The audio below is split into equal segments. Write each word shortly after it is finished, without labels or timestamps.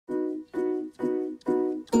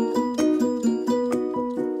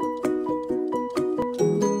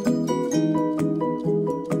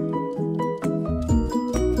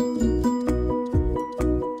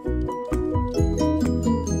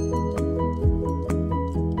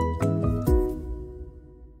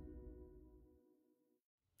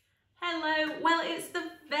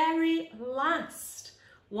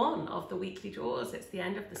of the weekly draws. It's the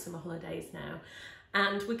end of the summer holidays now,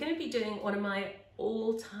 and we're going to be doing one of my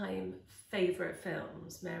all-time favourite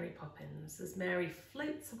films, Mary Poppins, as Mary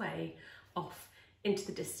floats away off into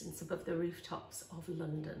the distance above the rooftops of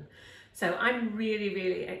London. So I'm really,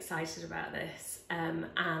 really excited about this,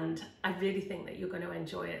 and I really think that you're going to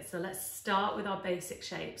enjoy it. So let's start with our basic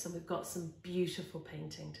shapes, and we've got some beautiful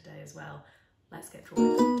painting today as well. Let's get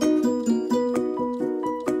through it.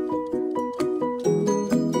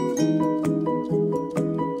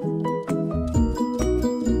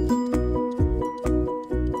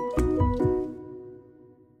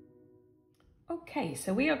 Okay,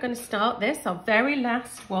 so we are going to start this, our very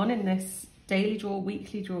last one in this daily draw,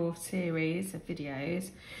 weekly draw series of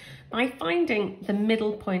videos, by finding the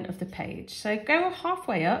middle point of the page. So go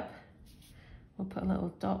halfway up, we'll put a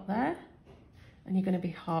little dot there, and you're going to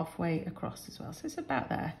be halfway across as well. So it's about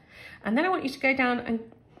there. And then I want you to go down and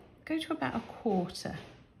go to about a quarter.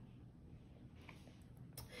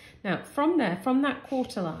 Now from there, from that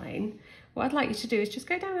quarter line, what I'd like you to do is just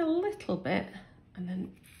go down a little bit, and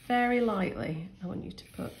then very lightly, I want you to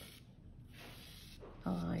put a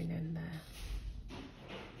line in there.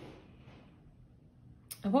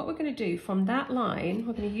 And what we're going to do from that line,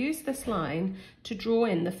 we're going to use this line to draw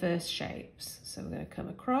in the first shapes. So we're going to come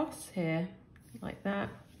across here like that,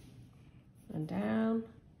 and down,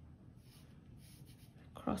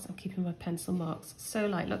 across. I'm keeping my pencil marks so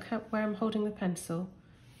light. Look where I'm holding the pencil,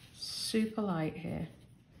 super light here,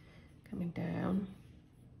 coming down.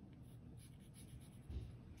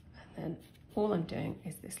 And all I'm doing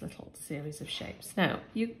is this little series of shapes. Now,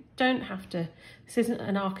 you don't have to, this isn't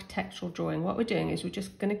an architectural drawing. What we're doing is we're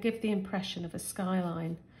just going to give the impression of a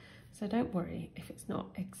skyline. So don't worry if it's not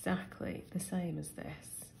exactly the same as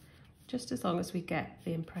this, just as long as we get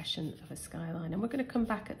the impression of a skyline. And we're going to come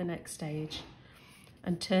back at the next stage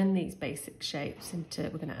and turn these basic shapes into,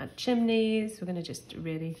 we're going to add chimneys, we're going to just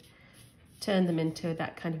really turn them into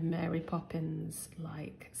that kind of Mary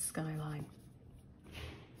Poppins-like skyline.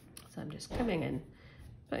 So I'm just coming in,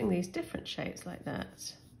 putting these different shapes like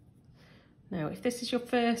that. Now, if this is your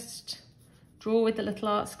first draw with the Little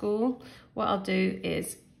Art School, what I'll do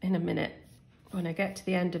is in a minute, when I get to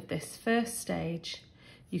the end of this first stage,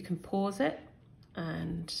 you can pause it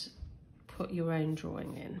and put your own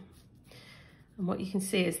drawing in. And what you can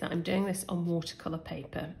see is that I'm doing this on watercolour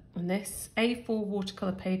paper. And this A4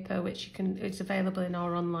 watercolour paper, which it's available in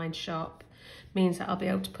our online shop, means that I'll be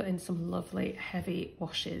able to put in some lovely heavy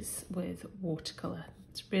washes with watercolour.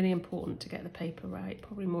 It's really important to get the paper right,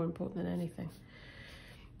 probably more important than anything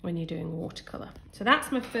when you're doing watercolour. So that's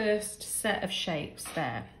my first set of shapes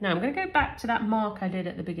there. Now I'm going to go back to that mark I did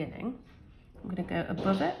at the beginning. I'm going to go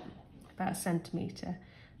above it, about 1 centimetre,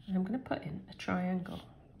 and I'm going to put in a triangle.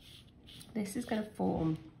 This is going to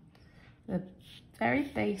form the very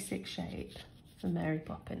basic shape for Mary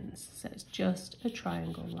Poppins. So it's just a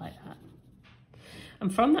triangle like that.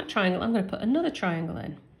 And from that triangle, I'm going to put another triangle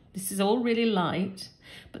in. This is all really light,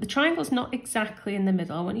 but the triangle's not exactly in the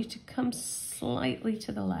middle. I want you to come slightly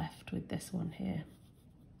to the left with this one here.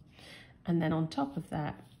 And then on top of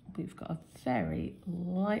that, we've got a very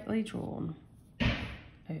lightly drawn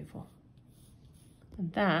oval.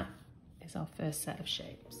 And that is our first set of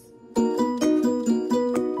shapes.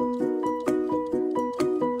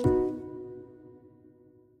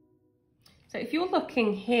 So if you're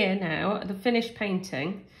looking here now at the finished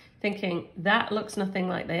painting, thinking that looks nothing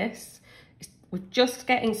like this, we're just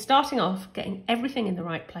starting off, getting everything in the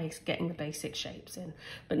right place, getting the basic shapes in.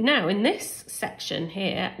 But now in this section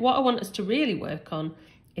here, what I want us to really work on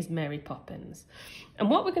is Mary Poppins. And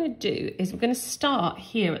what we're going to do is we're going to start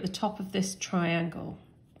here at the top of this triangle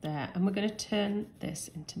there, and we're going to turn this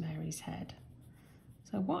into Mary's head.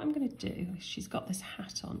 So what I'm going to do is, she's got this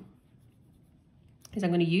hat on, is I'm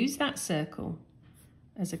going to use that circle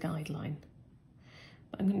as a guideline.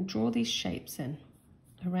 But I'm going to draw these shapes in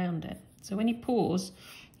around it. So when you pause,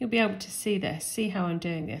 you'll be able to see this, see how I'm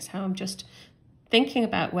doing this, how I'm just thinking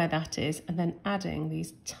about where that is and then adding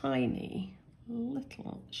these tiny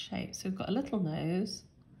little shapes. So we've got a little nose,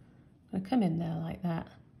 I'm going to come in there like that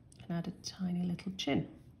and add a tiny little chin.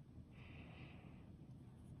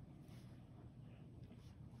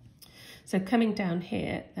 So coming down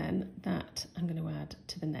here, then that I'm going to add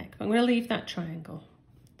to the neck. I'm going to leave that triangle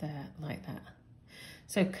there like that.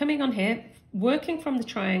 So coming on here, working from the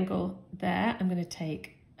triangle there, I'm going to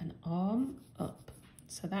take an arm up.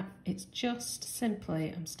 So that it's just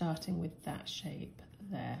simply, I'm starting with that shape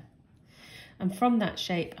there. And from that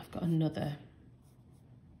shape, I've got another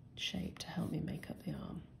shape to help me make up the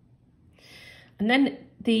arm. And then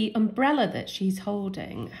the umbrella that she's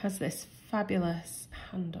holding has this fabulous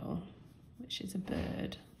handle, which is a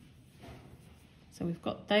bird. So we've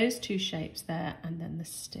got those two shapes there and then the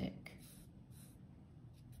stick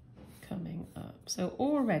coming up. So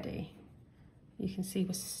already you can see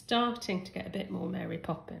we're starting to get a bit more Mary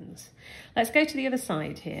Poppins. Let's go to the other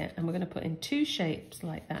side here and we're going to put in two shapes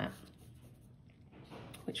like that,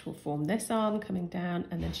 which will form this arm coming down,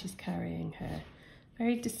 and then she's carrying her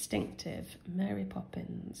very distinctive Mary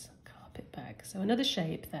Poppins carpet bag. So another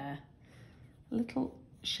shape there, a little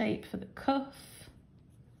shape for the cuff,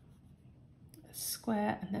 a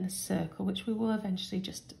square and then a circle, which we will eventually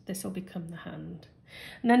just, this will become the hand.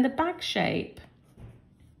 And then the bag shape,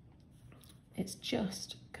 it's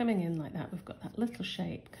just coming in like that. We've got that little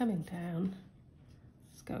shape coming down.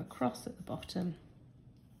 Let's go across at the bottom,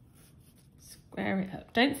 square it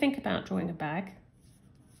up. Don't think about drawing a bag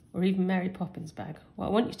or even Mary Poppins bag. What I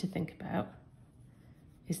want you to think about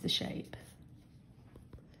is the shape.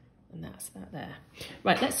 And that's that there.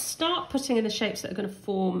 Right, let's start putting in the shapes that are going to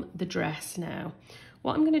form the dress now.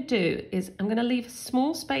 What I'm going to do is I'm going to leave a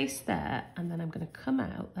small space there, and then I'm going to come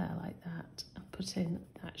out there like that and put in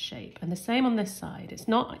that shape. And the same on this side. It's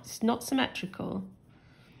not symmetrical,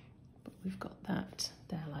 but we've got that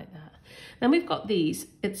there like that. Then we've got these.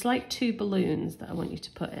 It's like two balloons that I want you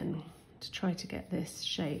to put in to try to get this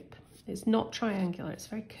shape. It's not triangular, it's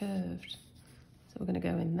very curved. So we're going to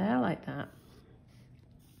go in there like that.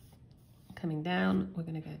 Coming down, we're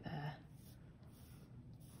going to go there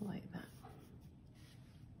like that.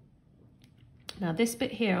 Now this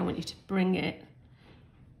bit here, I want you to bring it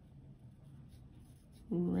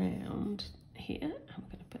round here. And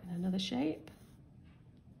we're going to put in another shape.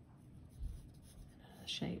 Another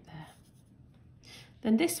shape there.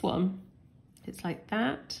 Then this one, it's like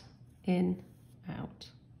that, in, out.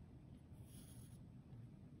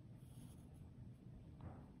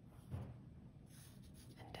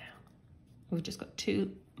 And down. We've just got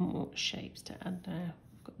two more shapes to add now.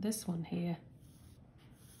 We've got this one here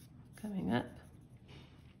coming up,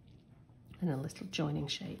 and a little joining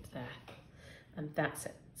shape there, and that's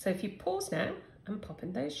it. So if you pause now and pop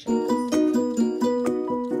in those shapes.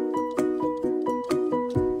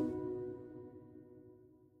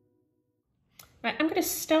 Right, I'm going to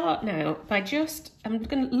start now by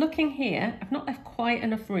looking here. I've not left quite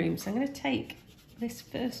enough room, so I'm going to take this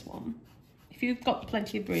first one. If you've got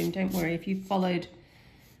plenty of room, don't worry. If you've followed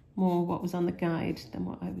more what was on the guide than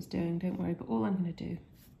what I was doing, don't worry. But all I'm going to do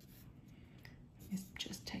is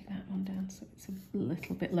just take that one down so it's a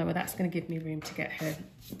little bit lower. That's going to give me room to get her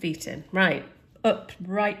feet in. Right, up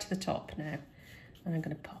right to the top now. And I'm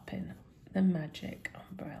going to pop in the magic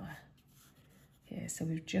umbrella here. So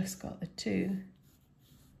we've just got the two.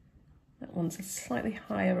 That one's slightly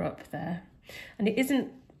higher up there. And it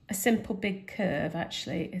isn't a simple big curve,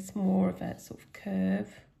 actually. It's more of a sort of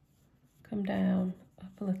curve. Come down,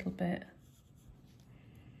 up a little bit.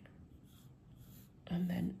 And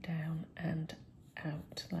then down and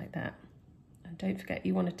out like that. And don't forget,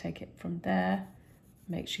 you want to take it from there.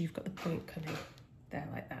 Make sure you've got the point coming there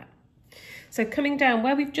like that. So coming down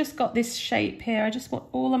where we've just got this shape here, I just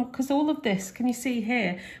want because all of this, can you see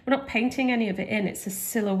here, we're not painting any of it in, it's a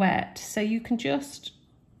silhouette. So you can just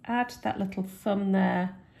add that little thumb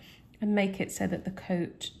there and make it so that the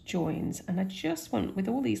coat joins. And I just want, with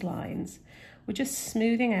all these lines, we're just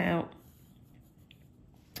smoothing out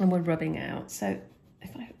and we're rubbing out. So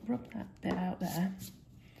if I rub that bit out there,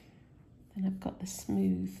 then I've got the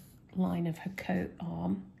smooth line of her coat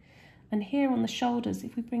arm. And here on the shoulders,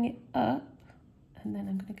 if we bring it up, and then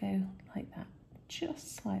I'm going to go like that,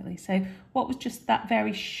 just slightly. So what was just that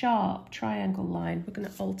very sharp triangle line, we're going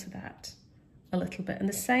to alter that a little bit. And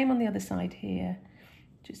the same on the other side here,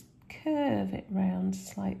 just curve it round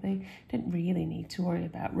slightly. Don't really need to worry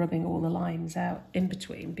about rubbing all the lines out in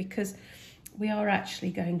between, because we are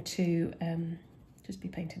actually going to just be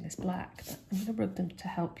painting this black, but I'm going to rub them to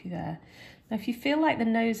help you there. Now if you feel like the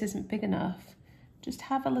nose isn't big enough, just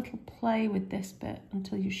have a little play with this bit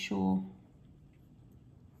until you're sure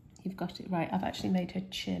you've got it right. I've actually made her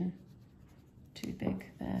chin too big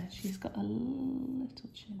there. She's got a little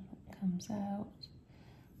chin that comes out.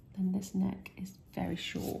 Then this neck is very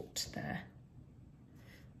short there.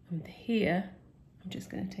 And here, I'm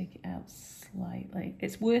just going to take it out slightly.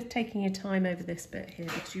 It's worth taking your time over this bit here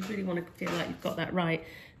because you really want to feel like you've got that right.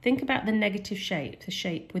 Think about the negative shape, the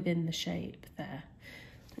shape within the shape there.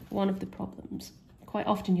 One of the problems. Quite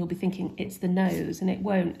often you'll be thinking it's the nose, and it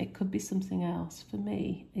won't. It could be something else. For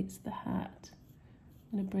me, it's the hat.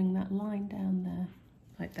 I'm going to bring that line down there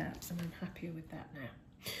like that, and I'm happier with that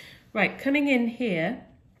now. Right, coming in here,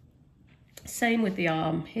 same with the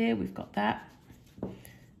arm. Here we've got that.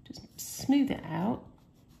 Just smooth it out.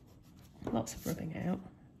 Lots of rubbing out.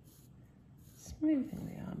 Smoothing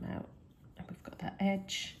the arm out. And we've got that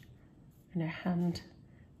edge and our hand,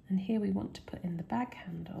 and here we want to put in the bag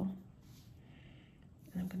handle,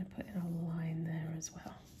 and I'm going to put in a line there as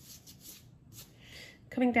well.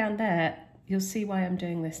 Coming down there, you'll see why I'm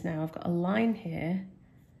doing this now. I've got a line here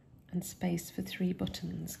and space for 3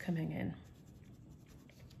 buttons coming in.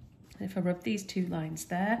 And if I rub these 2 lines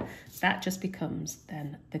there, that just becomes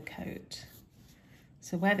then the coat.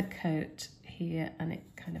 So where the coat here, and it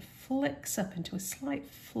kind of flicks up into a slight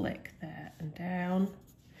flick there and down,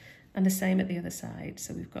 and the same at the other side.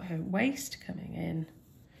 So we've got her waist coming in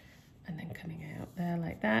and then coming out there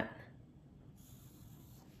like that,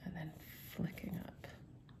 and then flicking up.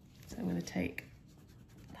 So I'm going to take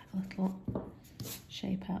that little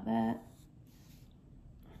shape out there.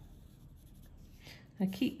 I'm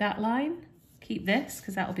going to keep that line, keep this,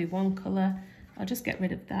 because that will be one colour. I'll just get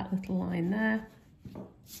rid of that little line there.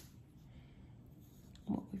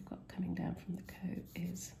 What we've got coming down from the coat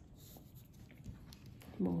is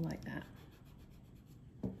more like that.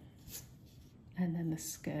 And then the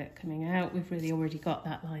skirt coming out, we've really already got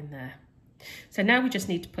that line there. So now we just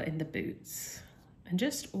need to put in the boots. And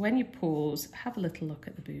just when you pause, have a little look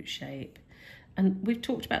at the boot shape. And we've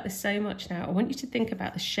talked about this so much now. I want you to think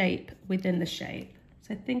about the shape within the shape.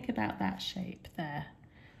 So think about that shape there.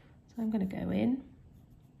 So I'm going to go in,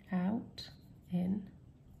 out, in.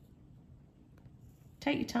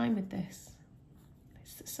 Take your time with this.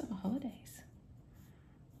 It's the summer holidays.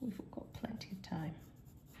 We've got plenty of time.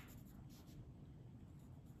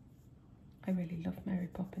 I really love Mary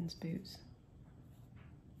Poppins boots.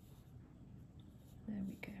 There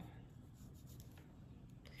we go.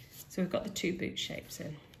 So we've got the 2 boot shapes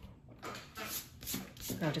in.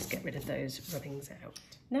 I'll just get rid of those rubbings out.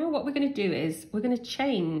 Now what we're going to do is we're going to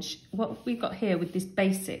change what we've got here with this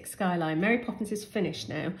basic skyline. Mary Poppins is finished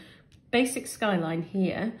now. Basic skyline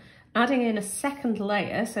here, adding in a second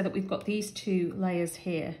layer so that we've got these 2 layers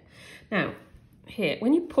here. Now, here,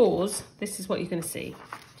 when you pause, this is what you're going to see.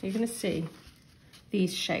 So you're going to see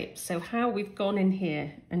these shapes. So how we've gone in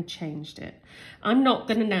here and changed it. I'm not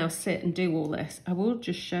going to now sit and do all this. I will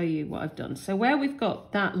just show you what I've done. So where we've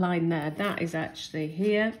got that line there, that is actually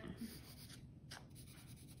here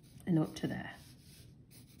and up to there.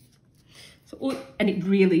 So, and it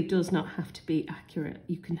really does not have to be accurate.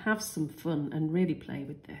 You can have some fun and really play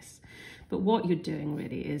with this. But what you're doing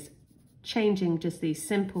really is changing just these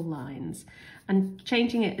simple lines and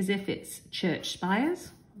changing it as if it's church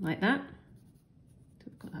spires, like that.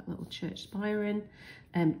 Got that little church spire in.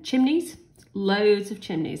 Chimneys, loads of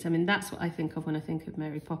chimneys. I mean, that's what I think of when I think of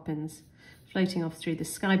Mary Poppins floating off through the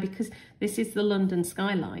sky, because this is the London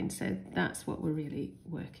skyline, so that's what we're really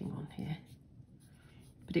working on here.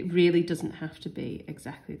 But it really doesn't have to be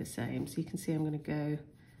exactly the same. So you can see I'm going to go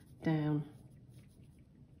down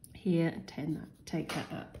here and take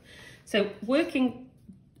that up. So working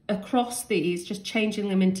across these, just changing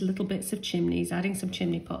them into little bits of chimneys, adding some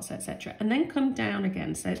chimney pots, etc. And then come down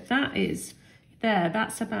again. So that is there,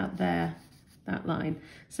 that's about there, that line.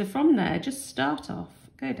 So from there, just start off,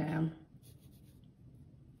 go down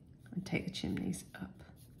and take the chimneys up.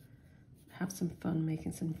 Have some fun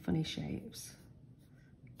making some funny shapes.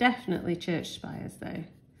 Definitely church spires though.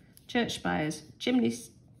 Church spires, chimney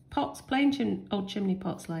pots, plain old chimney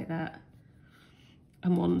pots like that.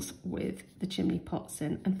 And ones with the chimney pots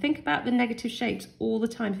in. And think about the negative shapes all the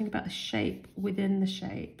time. Think about the shape within the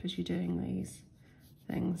shape as you're doing these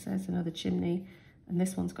things. There's another chimney, and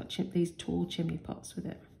this one's got these tall chimney pots with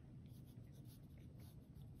it.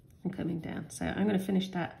 And coming down. So I'm going to finish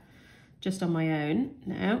that just on my own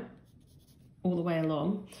now, all the way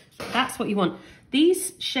along. That's what you want.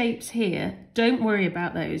 These shapes here, don't worry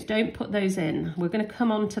about those. Don't put those in. We're going to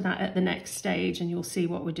come on to that at the next stage and you'll see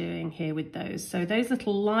what we're doing here with those. So those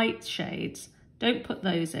little light shades, don't put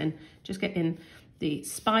those in. Just get in the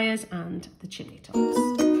spires and the chimney tops.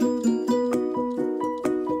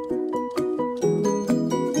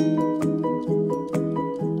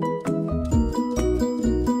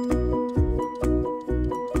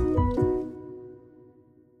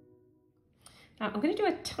 I'm going to do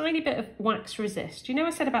a tiny bit of wax resist. You know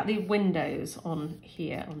I said about the windows on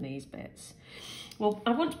here on these bits? Well,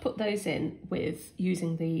 I want to put those in with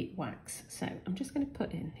using the wax. So I'm just going to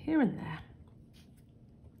put in here and there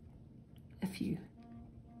a few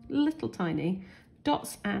little tiny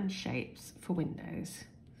dots and shapes for windows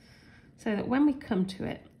so that when we come to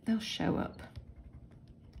it, they'll show up.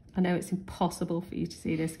 I know it's impossible for you to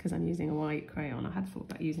see this because I'm using a white crayon. I had thought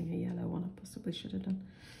about using a yellow one, I possibly should have done.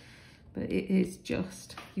 But it is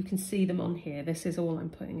just, you can see them on here. This is all I'm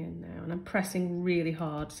putting in now. And I'm pressing really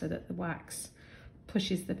hard so that the wax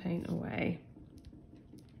pushes the paint away.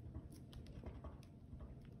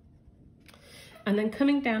 And then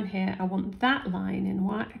coming down here, I want that line in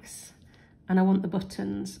wax, and I want the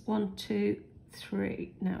buttons. 1, 2,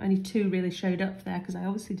 3. Now only 2 really showed up there because I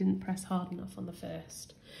obviously didn't press hard enough on the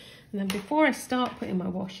first. And then before I start putting my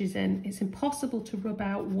washes in, it's impossible to rub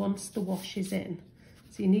out once the wash is in.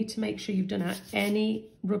 So you need to make sure you've done out any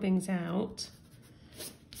rubbings out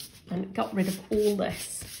and got rid of all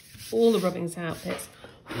this, all the rubbings out bits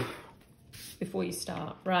before you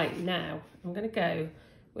start. Right, now I'm going to go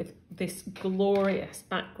with this glorious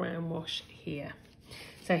background wash here.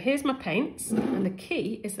 So here's my paints, and the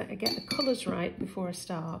key is that I get the colours right before I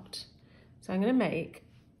start. So I'm going to make,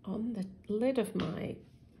 on the lid of my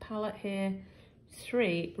palette here,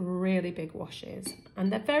 3 really big washes,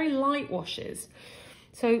 and they're very light washes.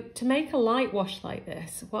 So to make a light wash like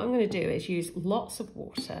this, what I'm going to do is use lots of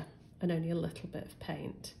water and only a little bit of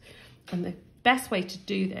paint. And the best way to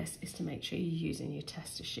do this is to make sure you're using your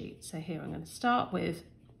tester sheet. So here I'm going to start with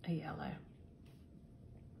a yellow.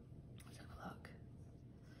 Let's have a look.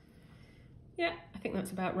 Yeah, I think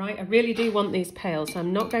that's about right. I really do want these pale, so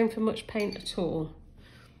I'm not going for much paint at all.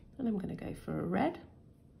 And I'm going to go for a red.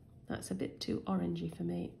 That's a bit too orangey for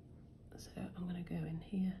me. So I'm going to go in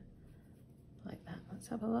here like that. Let's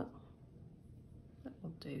have a look. That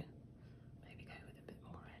will do. Maybe go with a bit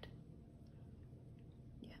more red.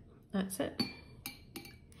 Yeah, that's it.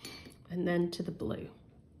 And then to the blue.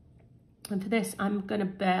 And for this, I'm going to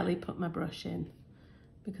barely put my brush in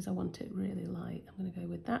because I want it really light. I'm going to go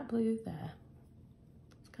with that blue there.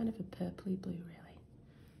 It's kind of a purpley blue,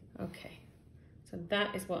 really. Okay, so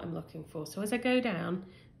that is what I'm looking for. So as I go down,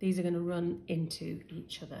 these are going to run into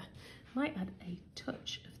each other. I might add a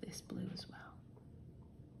touch of this blue as well.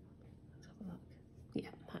 Let's have a look. Yeah,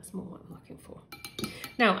 that's more what I'm looking for.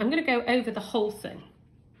 Now I'm going to go over the whole thing,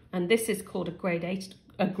 and this is called a graded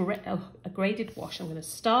wash. I'm going to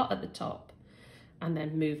start at the top and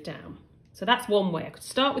then move down. So that's one way. I could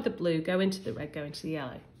start with the blue, go into the red, go into the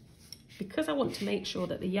yellow. Because I want to make sure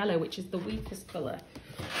that the yellow, which is the weakest colour,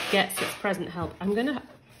 gets its present help, I'm going to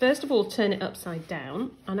first of all turn it upside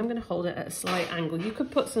down, and I'm going to hold it at a slight angle. You could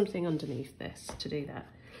put something underneath this to do that.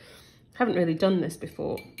 I haven't really done this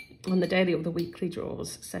before on the daily or the weekly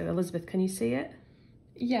draws. So Elizabeth, can you see it?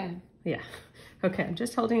 Yeah. Yeah. Okay, I'm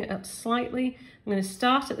just holding it up slightly. I'm going to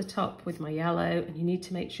start at the top with my yellow, and you need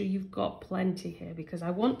to make sure you've got plenty here because I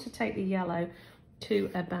want to take the yellow to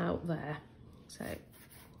about there. So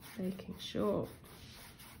making sure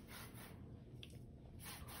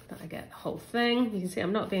that I get the whole thing. You can see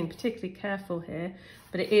I'm not being particularly careful here,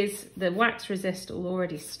 but it is, the wax resist will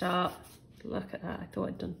already start. Look at that, I thought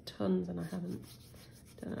I'd done tons and I haven't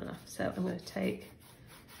done enough. So I'm going to take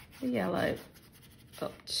the yellow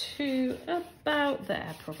up to about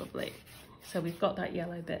there probably. So we've got that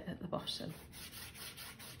yellow bit at the bottom.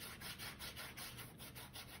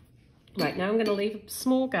 Right, now I'm going to leave a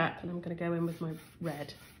small gap and I'm going to go in with my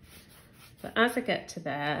red. But as I get to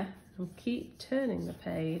there, I'll keep turning the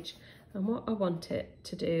page, and what I want it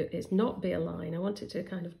to do is not be a line. I want it to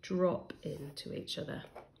kind of drop into each other.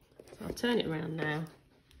 So I'll turn it around now.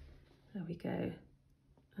 There we go. And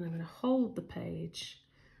I'm going to hold the page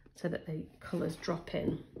so that the colours drop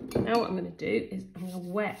in. Now what I'm going to do is I'm going to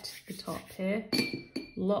wet the top here.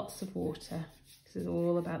 Lots of water. This is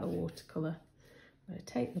all about the watercolour. I'm going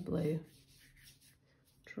to take the blue,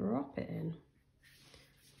 drop it in,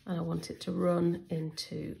 and I want it to run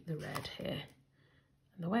into the red here.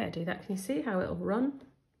 And the way I do that, can you see how it'll run?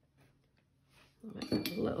 I'll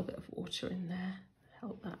make a little bit of water in there,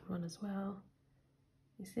 help that run as well.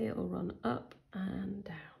 You see it'll run up and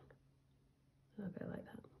down, a bit like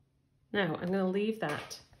that. Now I'm going to leave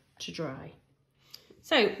that to dry.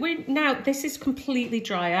 So this is completely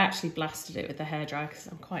dry. I actually blasted it with the hairdryer because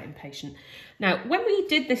I'm quite impatient. Now, when we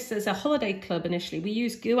did this as a holiday club initially, we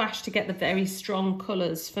used gouache to get the very strong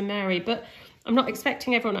colours for Mary, but I'm not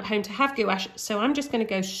expecting everyone at home to have gouache, so I'm just going to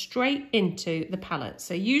go straight into the palette.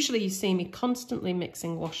 So usually you see me constantly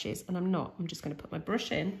mixing washes, and I'm not. I'm just going to put my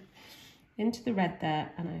brush into the red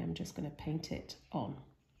there, and I am just going to paint it on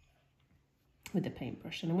with the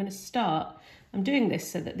paintbrush. And I'm going to start, I'm doing this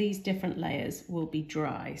so that these different layers will be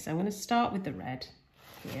dry. So I'm going to start with the red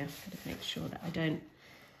here. Got to make sure that I don't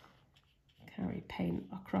carry paint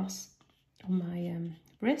across on my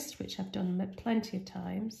wrist, which I've done plenty of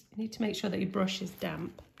times. You need to make sure that your brush is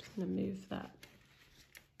damp. I'm just going to move that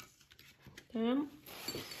down.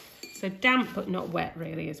 So damp but not wet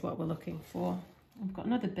really is what we're looking for. I've got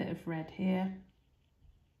another bit of red here.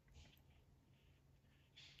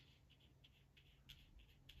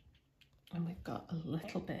 And we've got a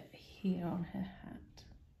little bit here on her hat.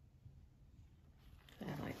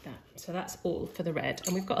 There, like that. So that's all for the red.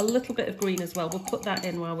 And we've got a little bit of green as well. We'll put that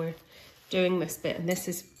in while we're doing this bit, and this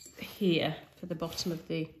is here for the bottom of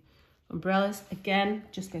the umbrellas. Again,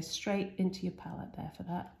 just go straight into your palette there for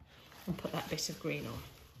that and put that bit of green on.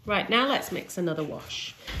 Right, now let's mix another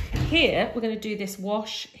wash. Here, we're going to do this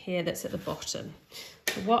wash here that's at the bottom.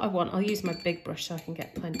 So what I want, I'll use my big brush so I can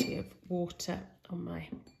get plenty of water on my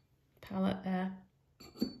palette there.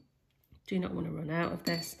 Do not want to run out of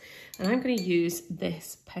this. And I'm going to use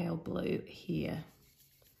this pale blue here.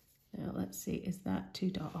 Now, let's see, is that too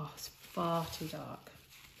dark? Oh, it's far too dark.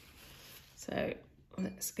 So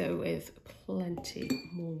let's go with plenty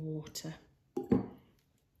more water.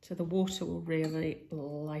 So the water will really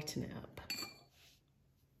lighten it up.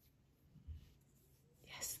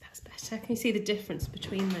 Yes, that's better. Can you see the difference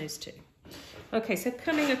between those two? Okay, so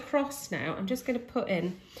coming across now, I'm just going to put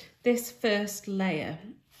in this first layer.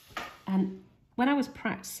 And when I was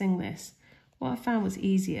practicing this, what I found was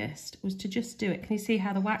easiest was to just do it. Can you see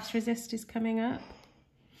how the wax resist is coming up?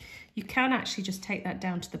 You can actually just take that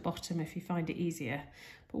down to the bottom if you find it easier.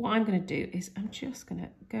 But what I'm going to do is I'm just going to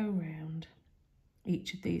go around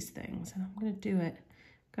each of these things, and I'm going to do it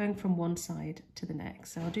going from one side to the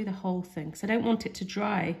next. So I'll do the whole thing because I don't want it to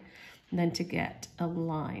dry and then to get a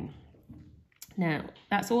line. Now,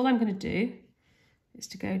 that's all I'm going to do is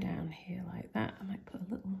to go down here like that. I might put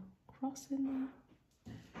a little cross in there.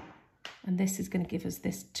 And this is going to give us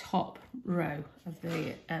this top row of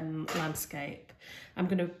the landscape. I'm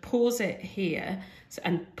going to pause it here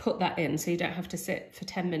and put that in so you don't have to sit for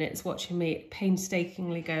 10 minutes watching me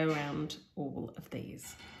painstakingly go around all of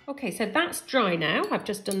these. Okay, so that's dry now. I've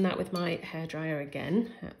just done that with my hairdryer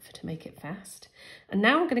again to make it fast. And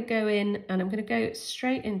now I'm going to go in and I'm going to go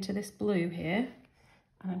straight into this blue here.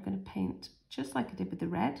 And I'm going to paint just like I did with the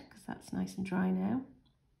red because that's nice and dry now.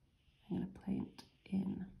 I'm going to paint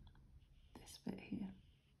in this bit here.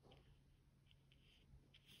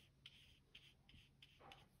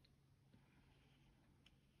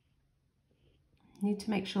 You need to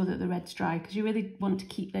make sure that the red's dry because you really want to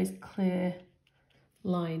keep those clear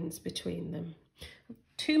lines between them.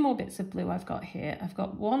 Two more bits of blue I've got here. I've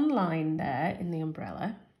got one line there in the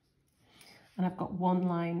umbrella and I've got one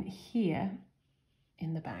line here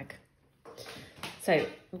in the bag. So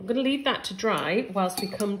I'm going to leave that to dry whilst we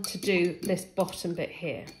come to do this bottom bit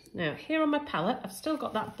here. Now here on my palette, I've still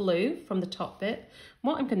got that blue from the top bit.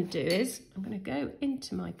 What I'm going to do is I'm going to go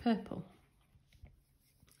into my purple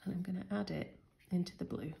and I'm going to add it into the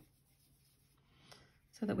blue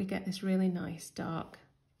so that we get this really nice dark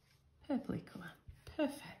purpley colour.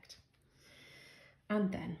 Perfect.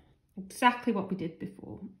 And then exactly what we did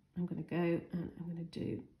before. I'm going to go and I'm going to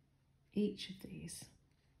do each of these.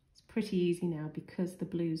 Pretty easy now because the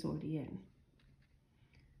blue's already in.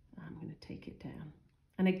 I'm going to take it down.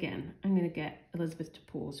 And again, I'm going to get Elizabeth to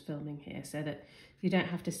pause filming here so that you don't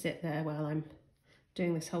have to sit there while I'm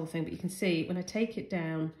doing this whole thing. But you can see when I take it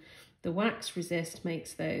down, the wax resist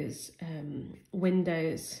makes those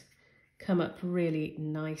windows come up really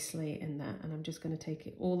nicely in that. And I'm just going to take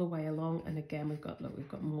it all the way along. And again, we've got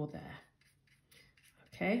more there.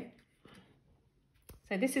 Okay.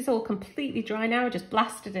 So this is all completely dry now. I just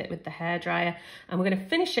blasted it with the hairdryer and we're going to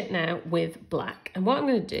finish it now with black. And what I'm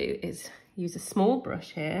going to do is use a small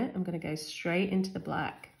brush here. I'm going to go straight into the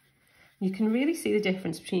black. You can really see the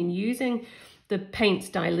difference between using the paints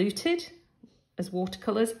diluted as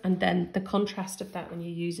watercolours and then the contrast of that when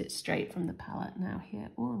you use it straight from the palette. Now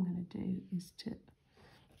here, all I'm going to do is to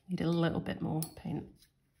need a little bit more paint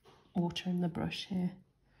water in the brush here.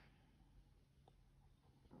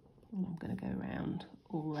 And I'm going to go around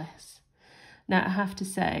all this. Now I have to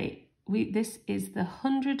say, this is the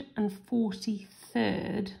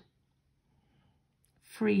 143rd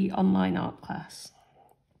free online art class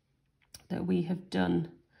that we have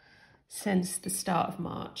done since the start of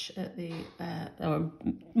March at the, or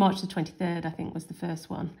March the 23rd, I think was the first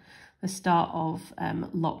one, the start of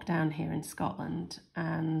lockdown here in Scotland.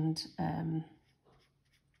 And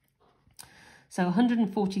so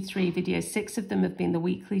 143 videos, 6 of them have been the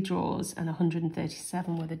weekly draws and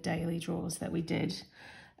 137 were the daily draws that we did.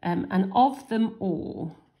 And of them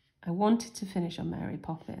all, I wanted to finish on Mary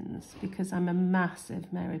Poppins because I'm a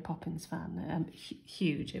massive Mary Poppins fan,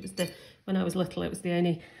 huge. It was when I was little, it was the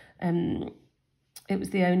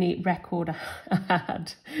only record I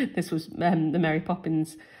had. This was the Mary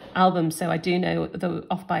Poppins album, so I do know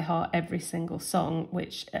off by heart every single song,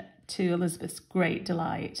 which to Elizabeth's great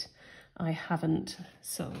delight, I haven't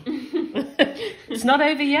sung. It's not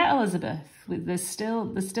over yet, Elizabeth. There's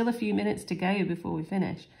still a few minutes to go before we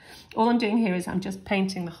finish. All I'm doing here is I'm just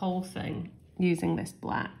painting the whole thing using this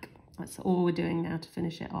black. That's all we're doing now to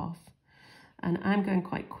finish it off. And I'm going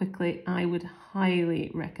quite quickly. I would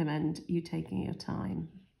highly recommend you taking your time.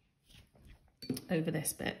 over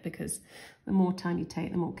this bit, because the more time you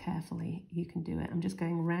take, the more carefully you can do it. I'm just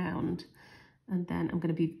going round, and then I'm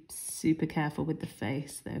going to be super careful with the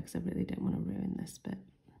face though, because I really don't want to ruin this bit.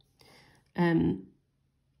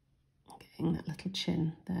 Getting that little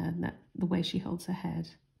chin there, the way she holds her head.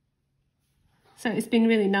 So it's been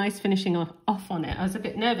really nice finishing off on it. I was a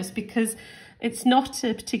bit nervous because it's not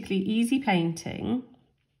a particularly easy painting.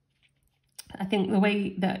 I think the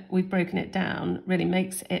way that we've broken it down really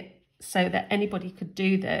makes it so that anybody could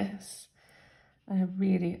do this. I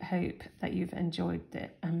really hope that you've enjoyed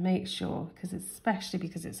it, and make sure, especially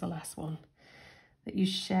because it's the last one, that you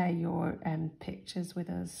share your pictures with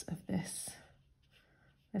us of this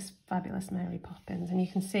fabulous Mary Poppins. And you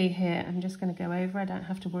can see here, I'm just going to go over. I don't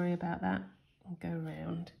have to worry about that. I'll go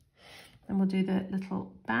around. Then we'll do the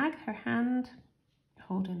little bag, her hand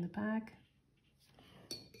holding the bag.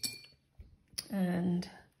 And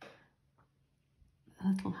a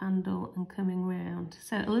little handle and coming round.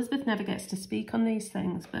 So Elizabeth never gets to speak on these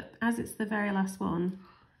things, but as it's the very last one,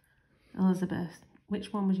 Elizabeth,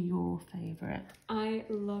 which one was your favourite? I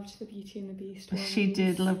loved the Beauty and the Beast ones. She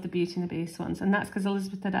did love the Beauty and the Beast ones, and that's because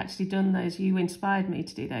Elizabeth had actually done those. You inspired me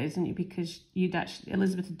to do those, didn't you? Because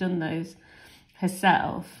Elizabeth had done those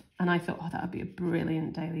herself, and I thought, oh, that would be a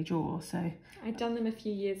brilliant daily draw. So I'd done them a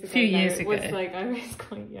few years ago. It was like I was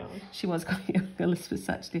quite young. She was quite young. Elizabeth's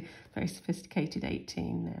actually very sophisticated,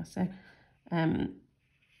 18 now. So,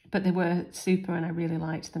 but they were super, and I really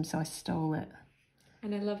liked them, so I stole it.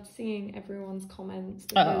 And I loved seeing everyone's comments.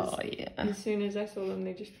 Oh yeah! As soon as I saw them,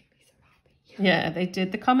 they just made me so happy. Yeah, they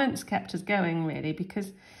did. The comments kept us going really,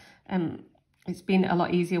 because it's been a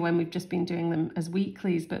lot easier when we've just been doing them as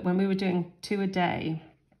weeklies. But when we were doing 2 a day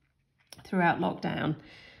throughout lockdown,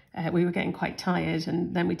 we were getting quite tired,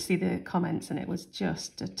 and then we'd see the comments, and it was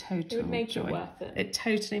just a total joy. It worth it. It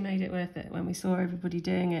totally made it worth it when we saw everybody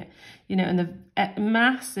doing it, you know, and the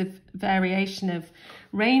massive variation of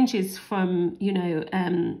ranges from, you know,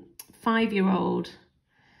 5-year-old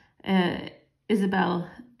Isabel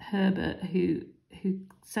Herbert, who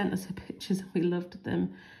sent us her pictures and we loved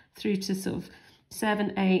them, through to sort of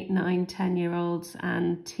 7, 8, 9, 10-year-olds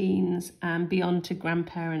and teens, and beyond to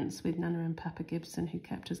grandparents with Nana and Papa Gibson, who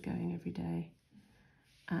kept us going every day.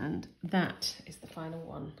 And that is the final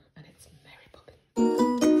one, and it's Mary Poppins.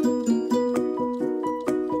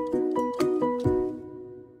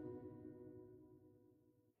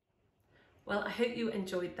 Well, I hope you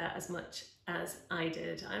enjoyed that as much as I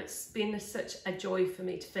did. It's been such a joy for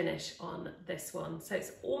me to finish on this one. So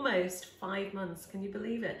it's almost 5 months, can you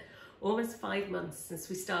believe it? Almost 5 months since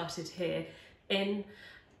we started here in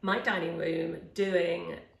my dining room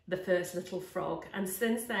doing the first little frog. And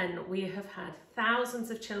since then, we have had thousands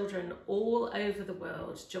of children all over the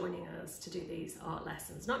world joining us to do these art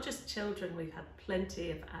lessons. Not just children, we've had plenty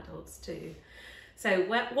of adults too. So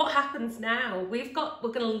what happens now? We're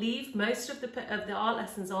going to leave most of the art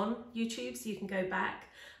lessons on YouTube, so you can go back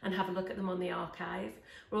and have a look at them on the archive.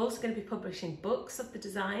 We're also going to be publishing books of the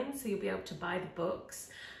designs, so you'll be able to buy the books.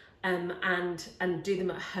 And do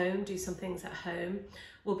them at home, do some things at home.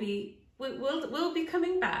 We'll be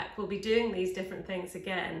coming back, we'll be doing these different things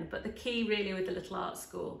again, but the key really with the Little Art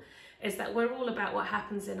School is that we're all about what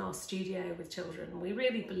happens in our studio with children. We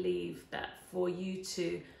really believe that for you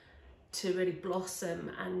to really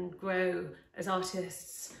blossom and grow as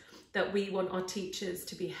artists, that we want our teachers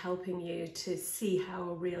to be helping you to see how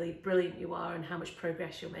really brilliant you are and how much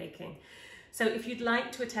progress you're making. So if you'd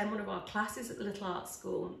like to attend one of our classes at the Little Art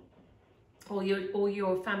School, all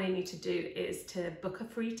your family need to do is to book a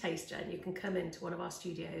free taster, and you can come into one of our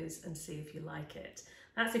studios and see if you like it.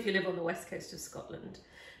 That's if you live on the west coast of Scotland.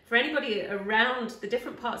 For anybody around the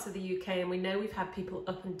different parts of the UK, and we know we've had people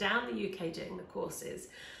up and down the UK doing the courses,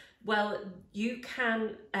 well, you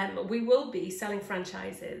can, we will be selling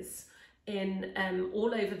franchises in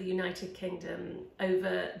all over the United Kingdom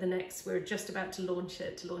over the next, we're just about to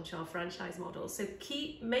launch our franchise model. So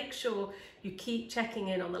make sure you keep checking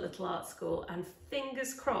in on the Little Art School, and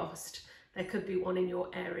fingers crossed there could be one in your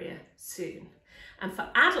area soon. And for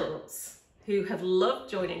adults who have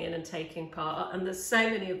loved joining in and taking part, and there's so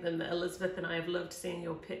many of them that Elizabeth and I have loved seeing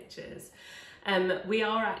your pictures, we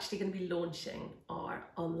are actually going to be launching our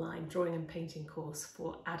online drawing and painting course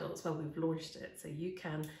for adults. Well, we've launched it, so you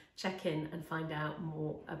can check in and find out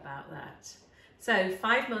more about that. So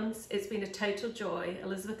 5 months, it's been a total joy.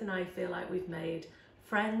 Elizabeth and I feel like we've made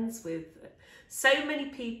friends with so many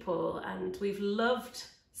people, and we've loved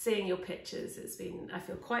seeing your pictures. It's been, I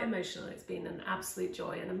feel quite emotional. It's been an absolute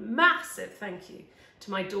joy, and a massive thank you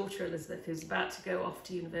to my daughter Elizabeth, who's about to go off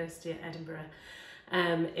to university at Edinburgh.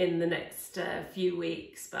 in the next few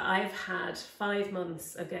weeks, but I've had 5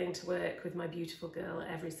 months of going to work with my beautiful girl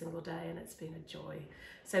every single day, and it's been a joy.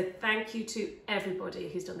 So thank you to everybody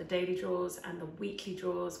who's done the daily draws and the weekly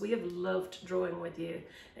draws. We have loved drawing with you.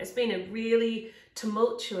 It's been a really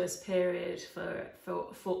tumultuous period for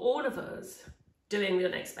all of us doing the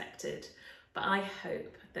unexpected, but I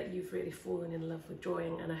hope that you've really fallen in love with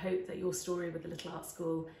drawing, and I hope that your story with the Little Art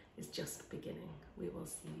School is just beginning. We will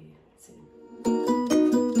see you soon.